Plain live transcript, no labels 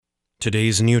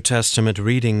Today's New Testament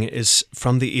reading is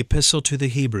from the Epistle to the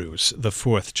Hebrews, the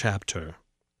 4th chapter.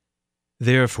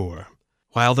 Therefore,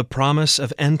 while the promise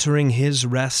of entering his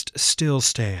rest still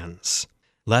stands,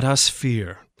 let us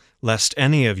fear, lest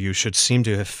any of you should seem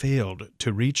to have failed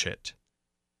to reach it.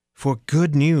 For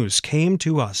good news came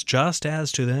to us just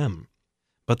as to them,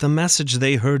 but the message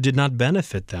they heard did not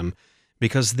benefit them,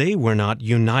 because they were not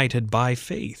united by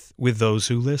faith with those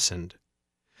who listened.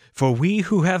 For we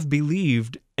who have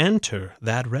believed enter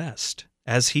that rest,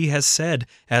 as he has said,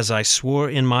 "As I swore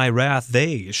in my wrath,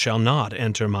 they shall not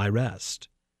enter my rest,"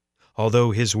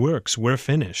 although his works were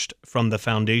finished from the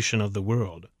foundation of the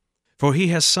world. For he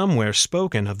has somewhere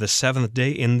spoken of the seventh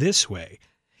day in this way,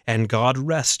 "And God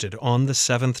rested on the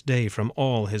seventh day from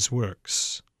all his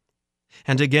works."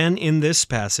 And again in this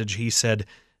passage he said,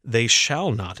 "They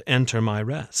shall not enter my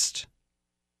rest."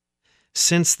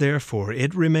 Since therefore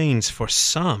it remains for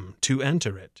some to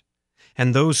enter it,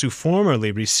 and those who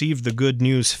formerly received the good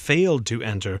news failed to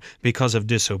enter because of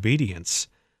disobedience,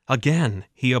 again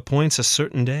he appoints a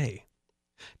certain day.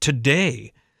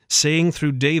 Today, saying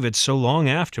through David so long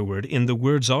afterward in the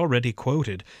words already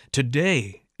quoted,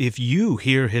 "Today, if you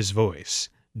hear his voice,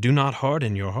 do not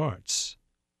harden your hearts."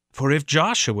 For if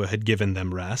Joshua had given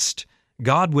them rest,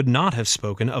 God would not have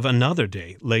spoken of another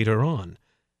day later on.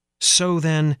 So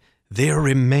then, there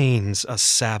remains a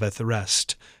Sabbath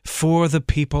rest for the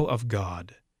people of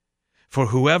God. For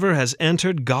whoever has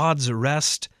entered God's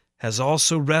rest has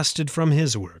also rested from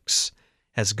his works,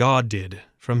 as God did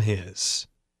from his.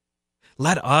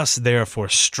 Let us therefore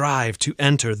strive to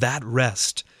enter that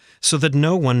rest, so that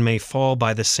no one may fall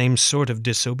by the same sort of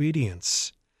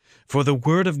disobedience. For the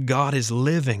word of God is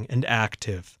living and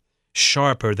active,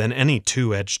 sharper than any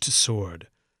two-edged sword,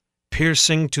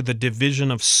 piercing to the division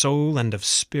of soul and of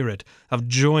spirit, of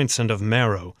joints and of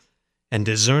marrow, and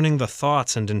discerning the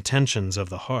thoughts and intentions of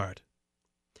the heart.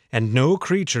 And no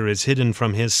creature is hidden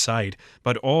from his sight,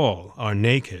 but all are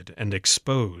naked and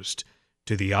exposed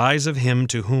to the eyes of him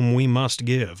to whom we must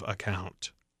give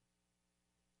account.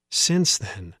 Since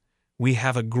then, we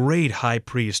have a great high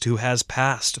priest who has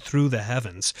passed through the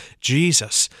heavens,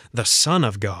 Jesus, the Son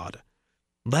of God.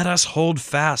 Let us hold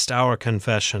fast our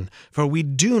confession, for we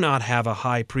do not have a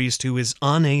high priest who is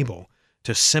unable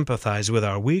to sympathize with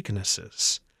our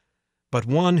weaknesses, but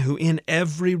one who in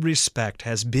every respect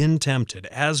has been tempted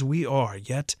as we are,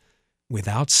 yet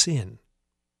without sin.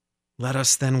 Let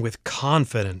us then with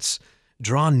confidence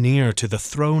draw near to the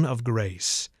throne of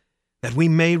grace, that we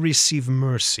may receive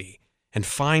mercy and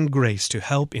find grace to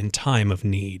help in time of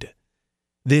need.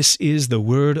 This is the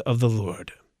word of the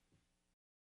Lord.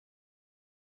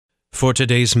 For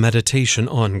today's meditation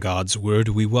on God's Word,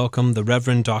 we welcome the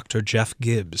Reverend Dr. Jeff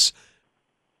Gibbs.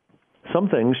 Some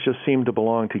things just seem to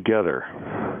belong together.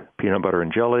 Peanut butter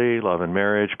and jelly, love and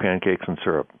marriage, pancakes and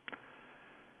syrup.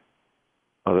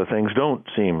 Other things don't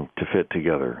seem to fit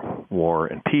together. War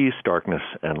and peace, darkness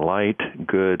and light,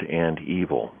 good and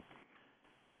evil.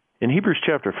 In Hebrews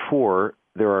chapter 4,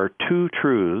 there are two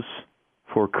truths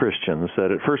for Christians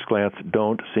that at first glance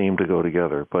don't seem to go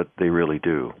together, but they really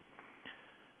do.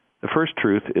 The first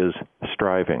truth is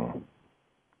striving.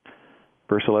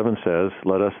 Verse 11 says,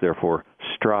 "Let us therefore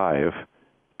strive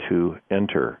to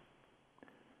enter."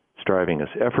 Striving is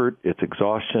effort, it's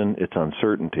exhaustion, it's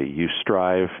uncertainty. You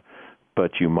strive,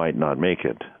 but you might not make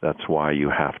it. That's why you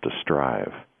have to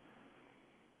strive.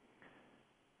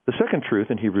 The second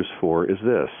truth in Hebrews 4 is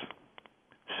this: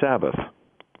 Sabbath,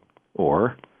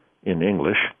 or, in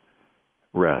English,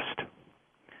 rest.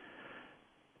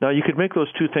 Now, you could make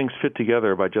those two things fit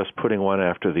together by just putting one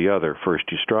after the other.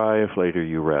 First you strive, later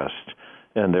you rest.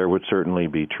 And there would certainly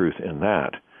be truth in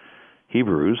that.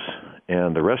 Hebrews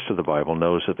and the rest of the Bible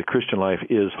knows that the Christian life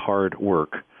is hard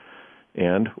work.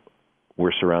 And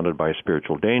we're surrounded by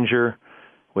spiritual danger.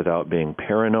 Without being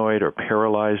paranoid or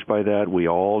paralyzed by that, we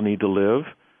all need to live,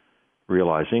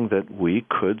 realizing that we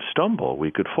could stumble, we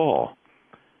could fall.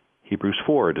 Hebrews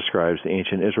 4 describes the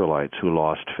ancient Israelites who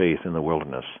lost faith in the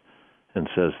wilderness, and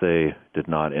says they did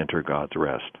not enter God's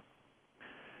rest.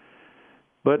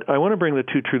 But I want to bring the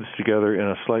two truths together in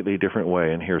a slightly different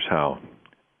way, and here's how.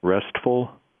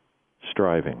 Restful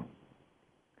striving.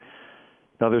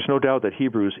 Now, there's no doubt that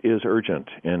Hebrews is urgent,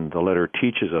 and the letter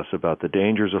teaches us about the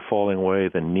dangers of falling away,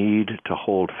 the need to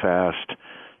hold fast,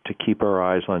 to keep our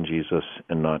eyes on Jesus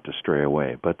and not to stray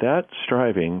away. But that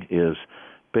striving is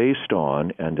based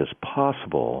on and is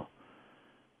possible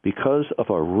because of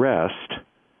a rest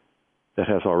that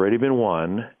has already been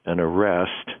won and a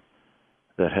rest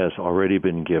that has already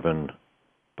been given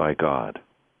by God.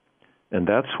 And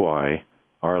that's why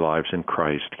our lives in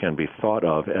Christ can be thought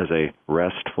of as a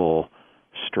restful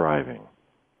striving.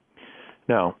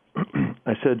 Now,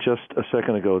 I said just a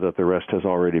second ago that the rest has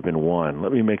already been won.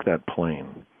 Let me make that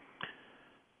plain.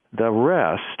 The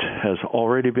rest has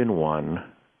already been won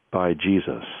by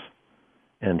Jesus,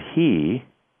 and he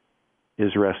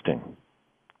is resting,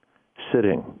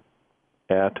 sitting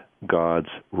at God's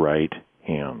right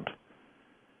hand.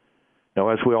 Now,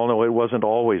 as we all know, it wasn't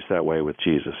always that way with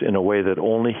Jesus, in a way that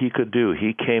only he could do.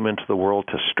 He came into the world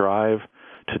to strive,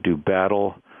 to do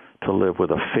battle, to live with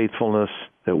a faithfulness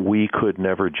that we could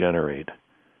never generate.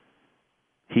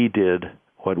 He did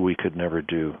what we could never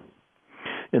do.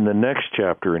 In the next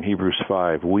chapter, in Hebrews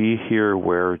 5, we hear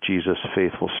where Jesus'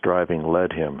 faithful striving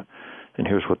led him. And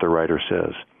here's what the writer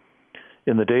says.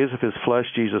 In the days of his flesh,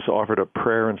 Jesus offered up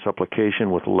prayer and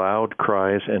supplication with loud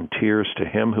cries and tears to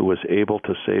him who was able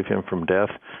to save him from death,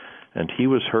 and he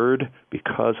was heard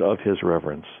because of his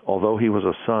reverence. Although he was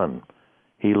a son,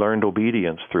 he learned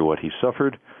obedience through what he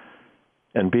suffered,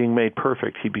 and being made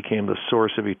perfect, he became the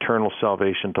source of eternal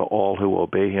salvation to all who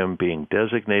obey him, being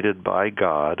designated by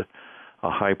God a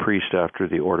high priest after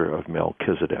the order of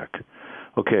Melchizedek.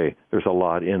 Okay, there's a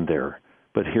lot in there,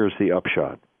 but here's the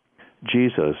upshot.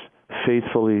 Jesus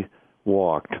faithfully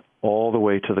walked all the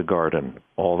way to the garden,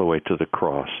 all the way to the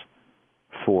cross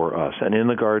for us. And in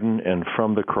the garden and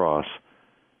from the cross,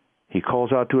 he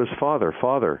calls out to his Father,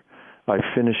 Father, I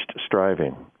finished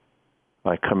striving.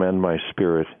 I commend my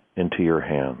spirit into your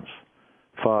hands.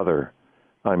 Father,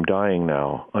 I'm dying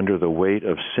now under the weight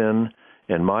of sin,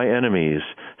 and my enemies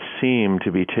seem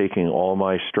to be taking all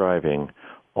my striving,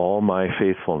 all my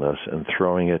faithfulness, and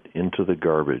throwing it into the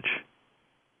garbage.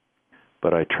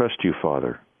 But I trust you,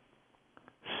 Father.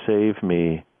 Save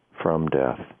me from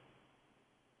death.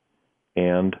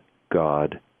 And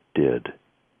God did.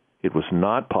 It was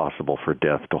not possible for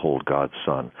death to hold God's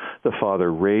Son. The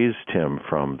Father raised him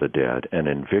from the dead, and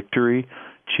in victory,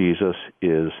 Jesus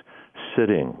is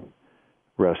sitting,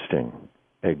 resting,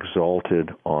 exalted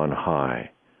on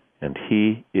high, and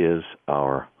he is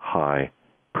our high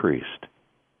priest.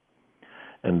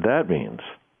 And that means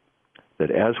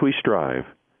that as we strive,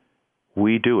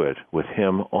 we do it with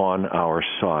him on our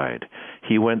side.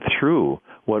 He went through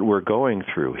what we're going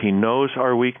through. He knows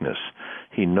our weakness.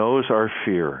 He knows our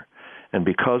fear. And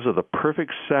because of the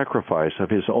perfect sacrifice of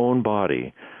his own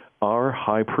body, our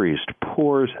high priest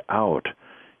pours out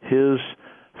his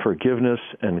forgiveness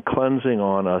and cleansing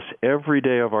on us every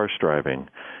day of our striving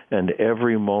and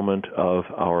every moment of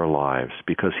our lives,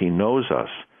 because he knows us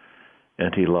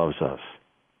and he loves us.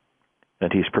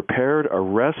 And he's prepared a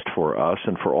rest for us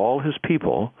and for all his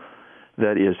people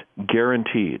that is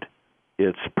guaranteed.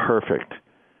 It's perfect.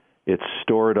 It's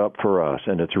stored up for us,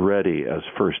 and it's ready, as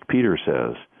 1 Peter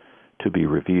says, to be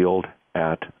revealed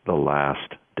at the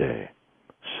last day.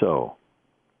 So,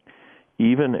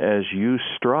 even as you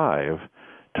strive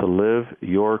to live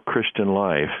your Christian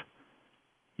life,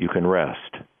 you can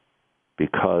rest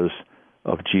because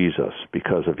of Jesus,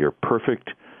 because of your perfect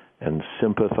and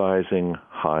sympathizing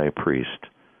high priest.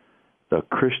 The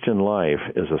Christian life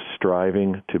is a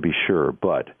striving, to be sure,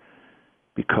 but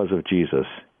because of Jesus,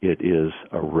 it is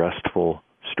a restful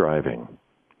striving.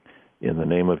 In the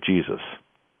name of Jesus,